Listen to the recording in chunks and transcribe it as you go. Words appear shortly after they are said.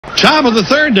Top of the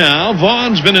third now.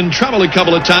 Vaughn's been in trouble a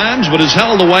couple of times, but has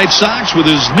held the White Sox with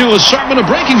his new assortment of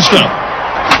breaking stuff.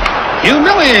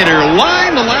 Humiliator,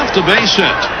 line to left, a base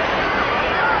hit.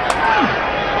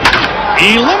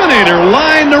 Eliminator,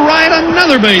 line to right,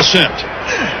 another base hit.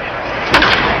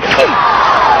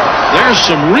 There's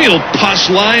some real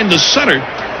pus line to center.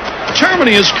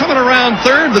 Termini is coming around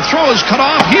third. The throw is cut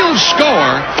off. He'll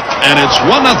score, and it's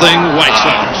 1-0 White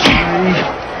Sox.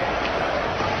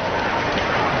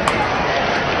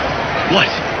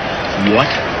 What?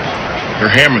 You're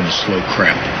hammering the slow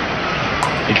crap.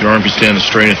 Think your arm can stand the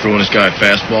strain of throwing this guy a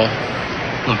fastball?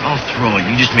 Look, I'll throw it.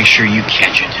 You just make sure you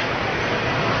catch it.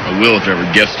 I will if it ever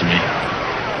gets to me.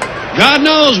 God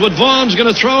knows what Vaughn's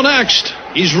going to throw next.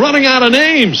 He's running out of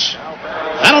names.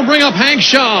 That'll bring up Hank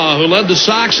Shaw, who led the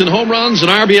Sox in home runs and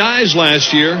RBIs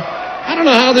last year. I don't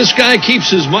know how this guy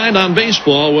keeps his mind on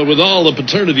baseball with all the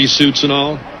paternity suits and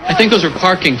all. I think those are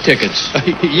parking tickets.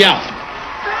 Yeah.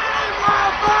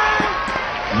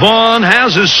 Vaughn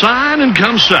has his sign and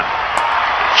comes set.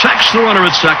 Checks the runner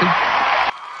at second.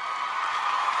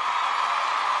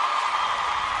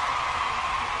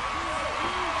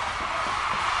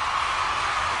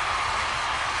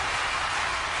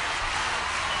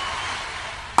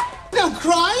 No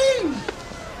crying!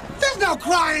 There's no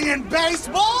crying in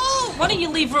baseball! Why don't you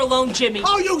leave her alone, Jimmy?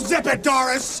 Oh, you zip it,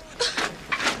 Doris!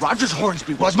 Rogers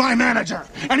Hornsby was my manager,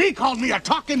 and he called me a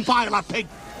talking pile of pig.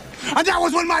 And that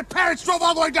was when my parents drove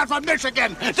all the way down from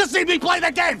Michigan to see me play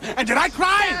the game. And did I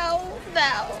cry? No.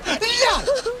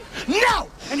 No!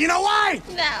 And you know why?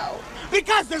 No.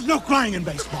 Because there's no crying in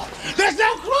baseball. There's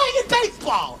no crying in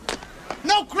baseball!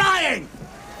 No crying!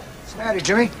 What's the matter,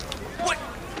 Jimmy? What?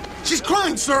 She's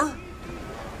crying, sir.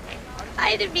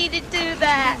 I didn't mean to do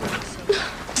that.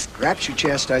 Perhaps you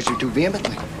chastise her too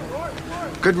vehemently.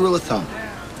 Good rule of thumb.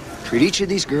 Treat each of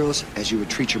these girls as you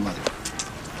would treat your mother.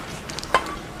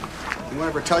 Anyone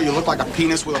ever tell you look like a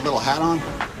penis with a little hat on?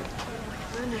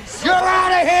 You're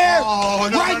out of here! Oh,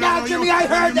 no, right now, Jimmy, I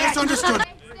heard that! Misunderstood.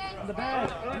 In the bag.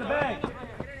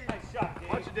 Nice shot, Dave.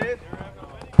 Watch it, Dave.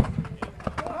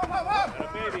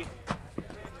 Baby.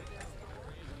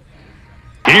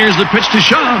 Here's the pitch to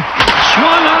Shaw.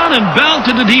 Swung on and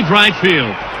belted to deep right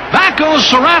field. Back goes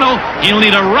Serrano. He'll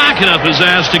need a rocket up his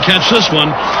ass to catch this one.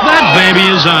 That baby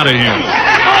is out of here.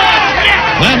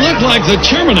 That looked like the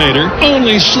Terminator,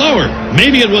 only slower.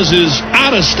 Maybe it was his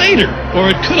out-of-stater, or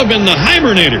it could have been the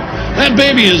hibernator. That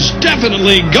baby is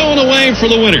definitely going away for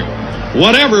the winter.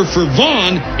 Whatever for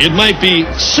Vaughn, it might be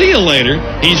see you later.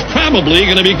 He's probably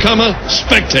going to become a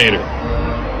spectator.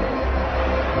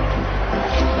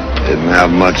 Didn't have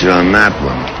much on that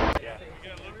one.